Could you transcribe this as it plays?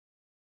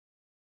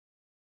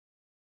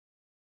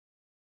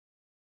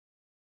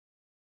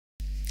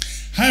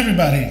Hi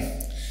everybody!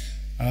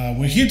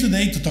 We're here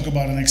today to talk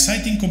about an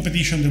exciting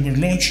competition that we're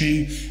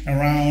launching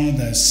around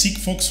the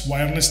Sigfox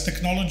wireless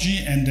technology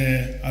and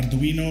the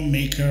Arduino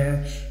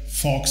MKR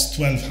FOX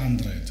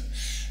 1200.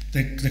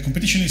 The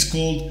competition is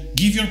called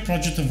Give Your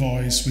Project a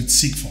Voice with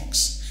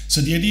Sigfox.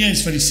 So the idea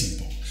is very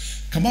simple.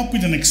 Come up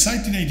with an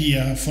exciting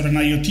idea for an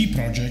IoT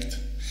project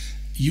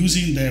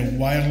using the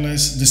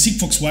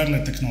Sigfox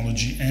wireless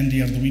technology and the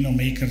Arduino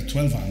MKR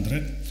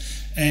 1200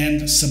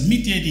 and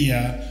submit the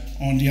idea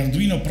on the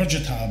Arduino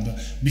Project Hub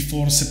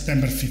before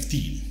September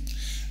 15.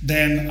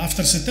 Then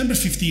after September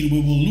 15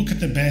 we will look at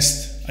the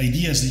best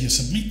ideas that you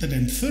submitted,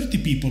 and 30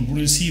 people will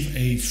receive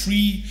a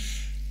free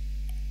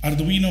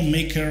Arduino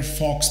MKR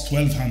FOX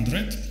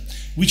 1200,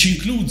 which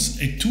includes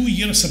a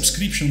 2-year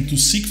subscription to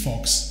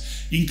Sigfox,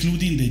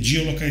 including the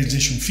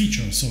geolocalization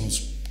feature, so it's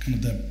kind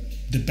of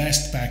the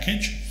best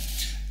package.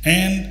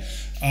 And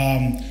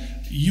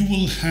you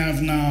will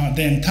have now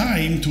then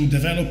time to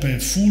develop a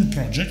full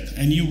project,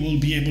 and you will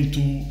be able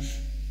to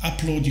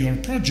upload your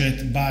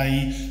project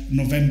by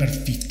November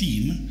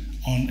 15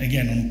 on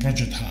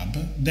Project Hub.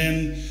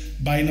 Then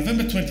by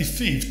November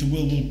 25th we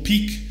will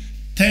pick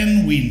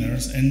 10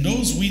 winners, and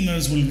those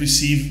winners will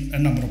receive a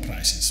number of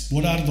prizes.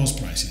 What are those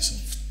prizes?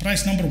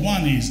 Prize number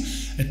 1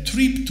 is a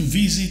trip to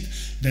visit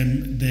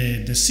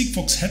the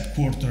Sigfox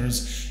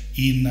headquarters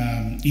in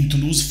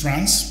Toulouse,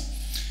 France,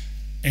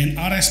 an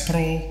RS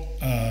Pro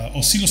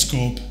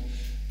oscilloscope,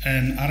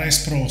 an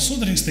RS Pro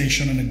soldering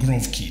station, and a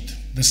Grove kit.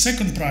 The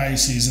second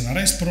prize is an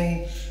RS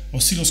Pro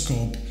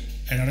oscilloscope,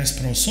 an RS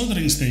Pro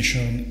soldering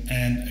station,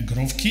 and a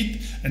Grove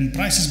kit, and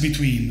prices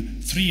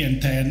between 3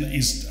 and 10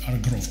 is our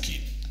Grove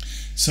kit.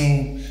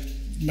 So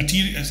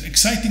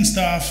exciting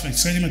stuff,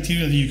 exciting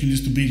material that you can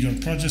use to build your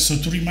project. So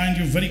to remind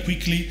you very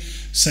quickly,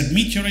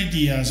 submit your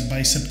ideas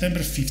by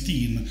September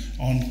 15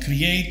 on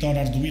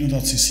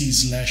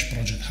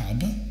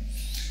create.arduino.cc/project-hub.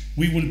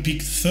 We will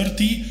pick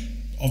 30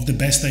 of the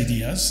best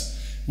ideas.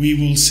 We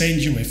will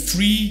send you a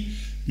free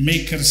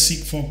MKR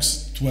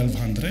Sigfox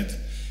 1200.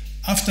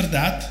 After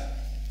that,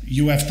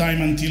 you have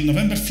time until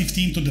November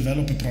 15 to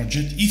develop a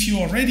project. If you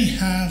already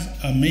have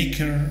a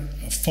MKR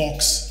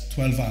FOX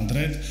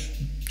 1200,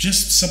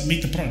 just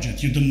submit a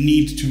project. You don't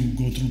need to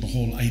go through the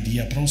whole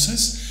idea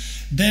process.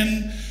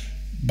 Then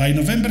by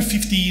November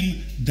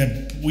 15,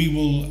 we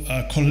will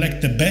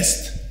collect the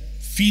best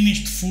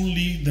finished,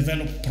 fully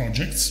developed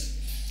projects,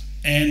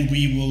 and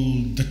we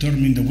will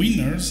determine the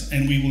winners,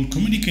 and we will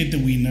communicate the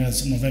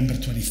winners November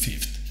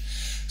 25th.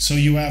 So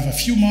you have a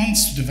few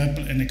months to develop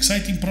an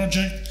exciting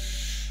project.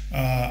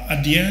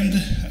 At the end,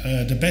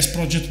 the best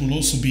project will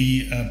also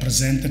be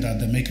presented at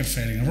the Maker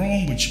Fair in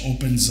Rome, which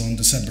opens on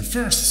December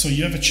 1st. So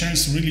you have a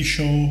chance to really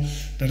show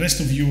the rest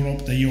of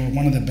Europe that you're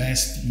one of the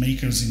best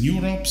makers in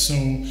Europe.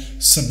 So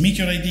submit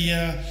your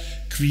idea,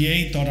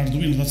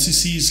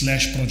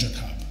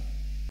 create.arduino.cc/project-hub.